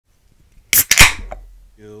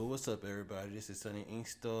Yo, what's up, everybody? This is Sunny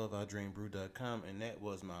Inkstore of drinkbrew.com, and that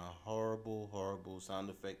was my horrible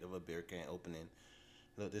sound effect of a beer can opening.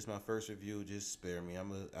 Look, this is my first review. Just spare me.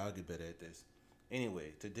 I'll get better at this.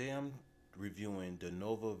 Anyway, today I'm reviewing the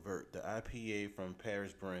Nova Vert, the IPA from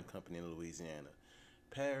Parish Brewing Company in Louisiana.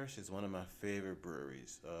 Parish is one of my favorite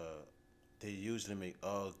breweries. They usually make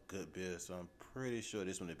all good beers, so I'm pretty sure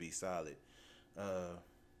this one will be solid. Uh,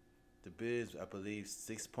 the beer is, I believe,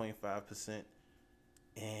 6.5%,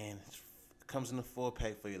 and it comes in a 4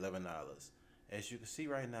 pack for $11. As you can see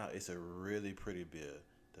right now, it's a really pretty beer.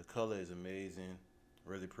 The color is amazing,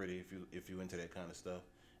 really pretty if you into that kind of stuff.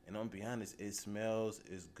 And I'm be honest, it smells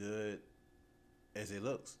as good as it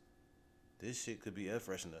looks. This shit could be air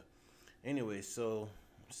freshener. Anyway, so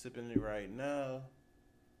I'm sipping it right now.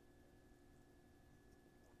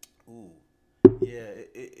 Ooh, yeah,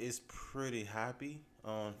 it's pretty hoppy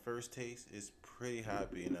on first taste. It's pretty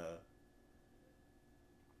hoppy, and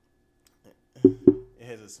it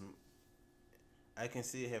has a I can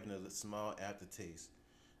see it having a small aftertaste.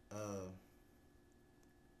 Uh,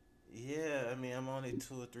 yeah, I mean, I'm only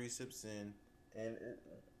 2 or 3 sips in, and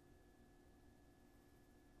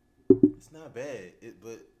it's not bad.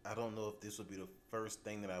 But I don't know if this would be the first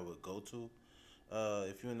thing that I would go to.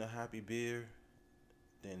 If you're in a happy beer,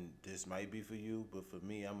 then this might be for you. But for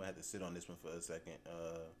me, I'm gonna have to sit on this one for a second.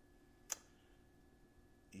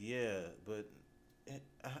 Yeah, but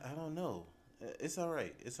I don't know. It's all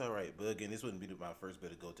right. It's all right. But again, this wouldn't be my first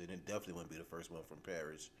beer to go to. And it definitely wouldn't be the first one from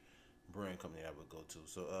Parish Brewing Company I would go to.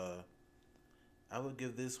 So I would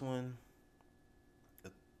give this one a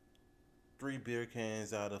 3 beer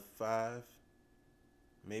cans out of 5,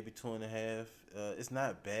 maybe 2.5. It's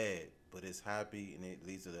not bad, but it's hoppy and it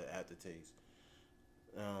leads to the aftertaste.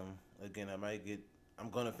 Again, I might get.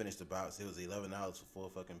 I'm gonna finish the box. It was $11 for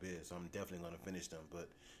 4 fucking beers, so I'm definitely gonna finish them. But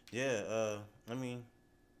yeah, I mean,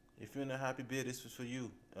 if you're in a happy beer, this was for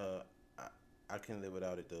you. I can live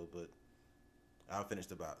without it though, but I'll finish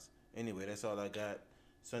the box. Anyway, that's all I got.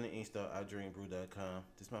 Sunny Inkstore, drinkbrew.com.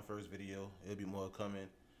 This is my first video. It'll be more coming.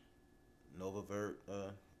 Nova Vert.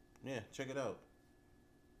 Yeah, check it out.